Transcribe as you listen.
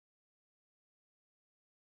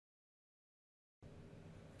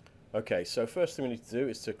Okay, so first thing we need to do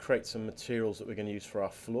is to create some materials that we're going to use for our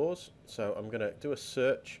floors. So I'm going to do a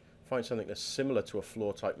search, find something that's similar to a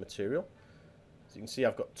floor type material. As you can see,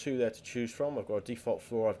 I've got two there to choose from. I've got a default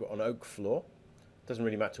floor, I've got an oak floor. It doesn't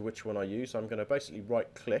really matter which one I use. I'm going to basically right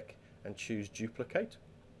click and choose duplicate.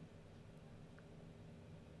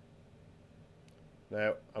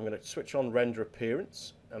 Now I'm going to switch on render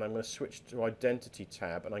appearance, and I'm going to switch to identity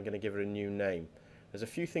tab, and I'm going to give it a new name. There's a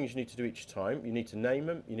few things you need to do each time. You need to name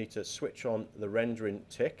them, you need to switch on the rendering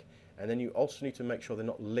tick, and then you also need to make sure they're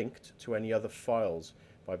not linked to any other files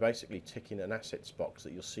by basically ticking an assets box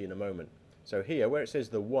that you'll see in a moment. So here, where it says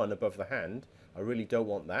the 1 above the hand, I really don't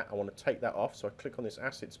want that. I want to take that off, so I click on this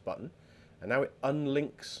assets button, and now it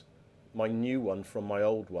unlinks my new one from my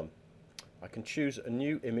old one. I can choose a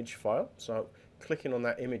new image file, so clicking on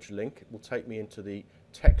that image link will take me into the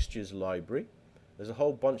textures library. There's a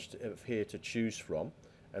whole bunch of here to choose from,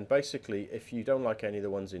 and basically if you don't like any of the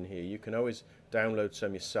ones in here, you can always download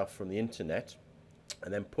some yourself from the internet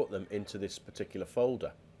and then put them into this particular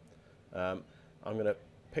folder. I'm going to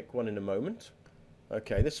pick one in a moment.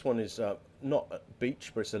 Okay, this one is not a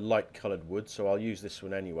beech, but it's a light coloured wood, so I'll use this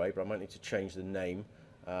one anyway, but I might need to change the name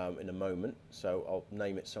in a moment, so I'll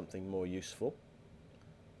name it something more useful.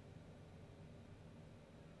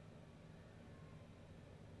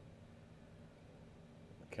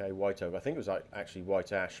 Okay, white oak. I think it was actually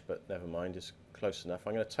white ash, but never mind, it's close enough.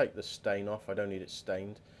 I'm going to take the stain off, I don't need it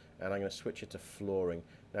stained, and I'm going to switch it to flooring.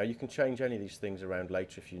 Now you can change any of these things around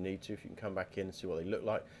later if you need to, if you can come back in and see what they look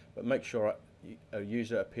like, but make sure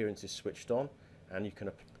user appearance is switched on, and you can...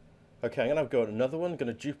 Okay, I'm going to go to another one, I'm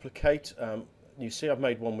going to duplicate. You see I've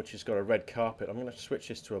made one which has got a red carpet. I'm going to switch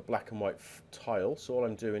this to a black and white tile, so all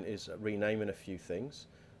I'm doing is renaming a few things.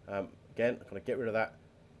 Again, I'm going to get rid of that,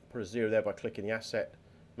 put a 0 there by clicking the asset,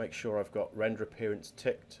 make sure I've got render appearance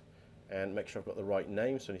ticked, and make sure I've got the right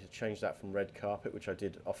name, so I need to change that from red carpet, which I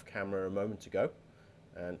did off camera a moment ago,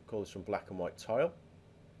 and call this from black and white tile.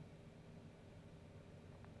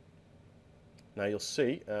 Now you'll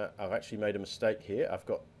see I've actually made a mistake here.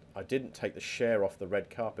 I didn't take the share off the red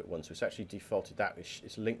carpet one, so it's actually defaulted that.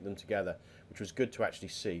 It's linked them together, which was good to actually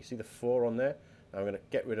see. See the 4 on there? Now I'm going to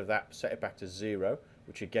get rid of that, set it back to 0,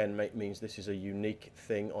 which again means this is a unique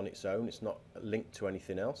thing on its own. It's not linked to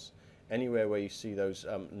anything else. Anywhere where you see those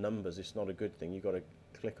numbers, it's not a good thing. You've got to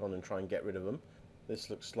click on and try and get rid of them. This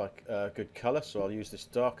looks like a good colour, so I'll use this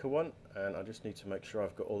darker one, and I just need to make sure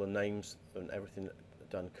I've got all the names and everything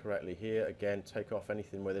done correctly here. Again, take off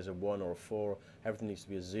anything where there's a 1 or a 4. Everything needs to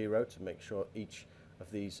be a 0 to make sure each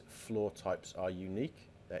of these floor types are unique.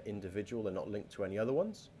 They're individual, they're not linked to any other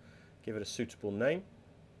ones. Give it a suitable name.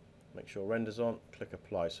 Make sure render's on, click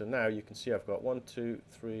apply. So now you can see I've got 1, 2,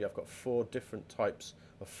 3, I've got 4 different types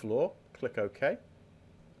of floor. Click OK.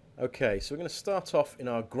 Okay, so we're going to start off in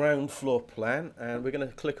our ground floor plan, and we're going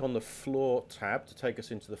to click on the floor tab to take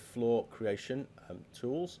us into the floor creation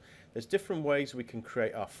tools. There's different ways we can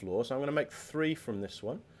create our floors. I'm going to make 3 from this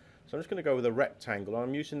one. So I'm just going to go with a rectangle.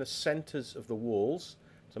 I'm using the centers of the walls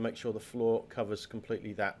to make sure the floor covers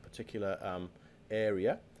completely that particular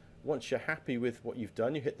area. Once you're happy with what you've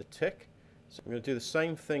done, you hit the tick. So I'm going to do the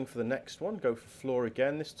same thing for the next one. Go for floor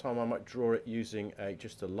again. This time I might draw it using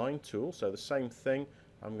just a line tool. So the same thing.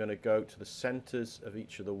 I'm going to go to the centers of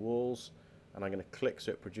each of the walls, and I'm going to click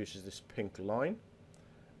so it produces this pink line.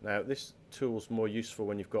 Now this tool's more useful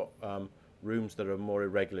when you've got rooms that are more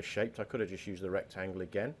irregular shaped. I could have just used the rectangle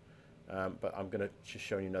again, but I'm going to just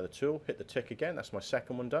show you another tool. Hit the tick again. That's my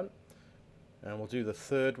second one done. And we'll do the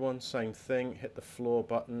third one, same thing, hit the floor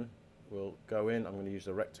button, we'll go in, I'm going to use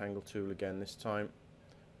the rectangle tool again this time,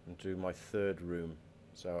 and do my third room.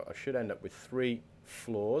 So I should end up with 3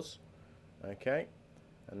 floors, okay,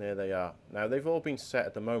 and there they are. Now they've all been set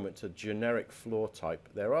at the moment to generic floor type.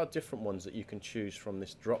 There are different ones that you can choose from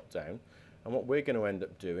this drop down, and what we're going to end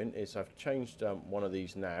up doing is I've changed one of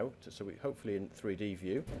these now, so we hopefully in 3D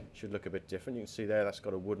view should look a bit different. You can see there that's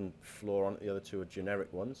got a wooden floor on it, the other 2 are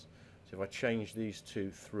generic ones. So if I change these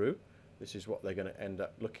 2 through, this is what they're going to end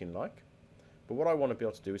up looking like. But what I want to be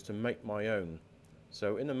able to do is to make my own.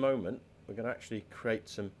 So in a moment, we're going to actually create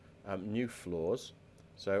some new floors.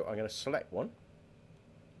 So I'm going to select one.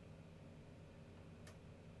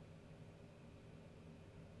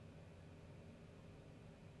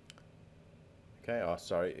 Okay, oh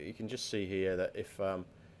sorry, you can just see here that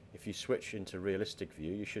if you switch into realistic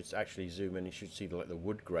view, you should actually zoom in, you should see like the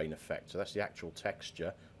wood grain effect. So that's the actual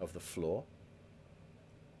texture of the floor.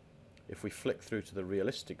 If we flick through to the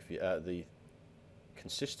realistic view, the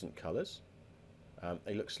consistent colours,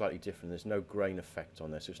 they look slightly different. There's no grain effect on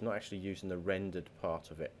there, so it's not actually using the rendered part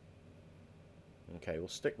of it. Okay, we'll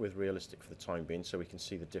stick with realistic for the time being so we can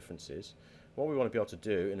see the differences. What we want to be able to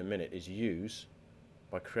do in a minute is use,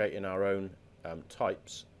 by creating our own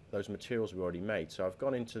types, those materials we already made. So I've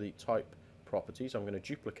gone into the type properties, I'm going to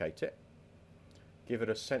duplicate it, give it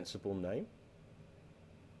a sensible name.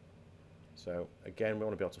 So again, we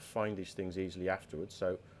want to be able to find these things easily afterwards.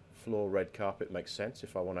 So floor red carpet makes sense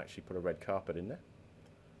if I want to actually put a red carpet in there.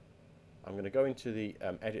 I'm going to go into the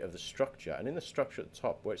edit of the structure, and in the structure at the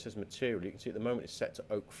top where it says material, you can see at the moment it's set to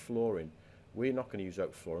oak flooring. We're not going to use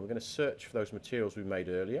oak flooring. We're going to search for those materials we made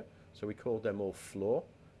earlier. So we called them all floor.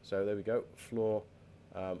 So there we go, floor,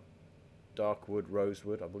 dark wood,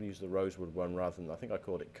 rosewood. I will use the rosewood one rather than, I think I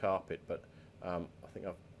called it carpet, but I think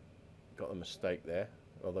I've got a mistake there,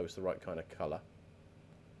 although it's the right kind of colour.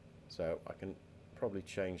 So I can probably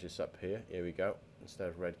change this up here. Here we go. Instead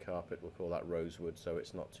of red carpet, we'll call that rosewood, so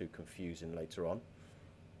it's not too confusing later on.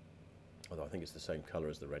 Although I think it's the same colour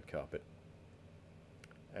as the red carpet.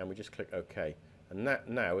 And we just click OK. And that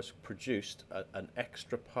now has produced an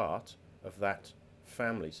extra part of that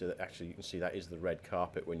family, so that actually you can see that is the red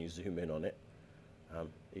carpet when you zoom in on it.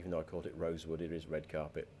 Even though I called it rosewood, it is red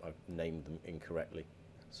carpet. I've named them incorrectly.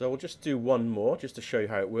 So we'll just do one more just to show you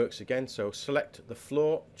how it works again. So select the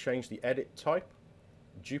floor, change the edit type,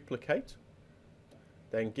 duplicate,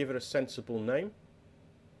 then give it a sensible name.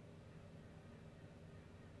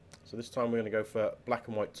 So this time we're going to go for black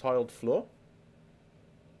and white tiled floor.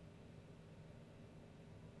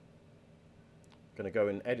 Going to go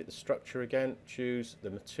and edit the structure again, choose the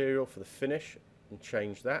material for the finish and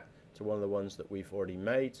change that to one of the ones that we've already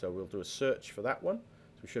made. So we'll do a search for that one.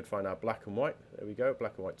 So we should find our black and white. There we go,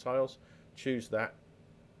 black and white tiles. Choose that.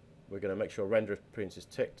 We're going to make sure render appearance is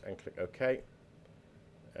ticked and click OK.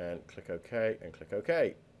 And click OK and click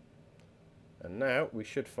OK. And now we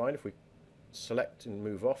should find, if we select and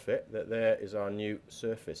move off it, that there is our new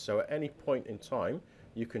surface. So at any point in time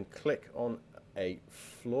you can click on a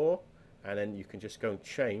floor and then you can just go and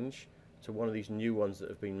change to one of these new ones that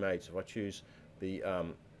have been made. So if I choose the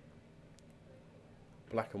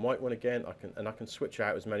black and white one again, I can switch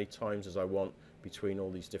out as many times as I want between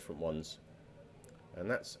all these different ones. And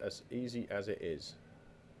that's as easy as it is.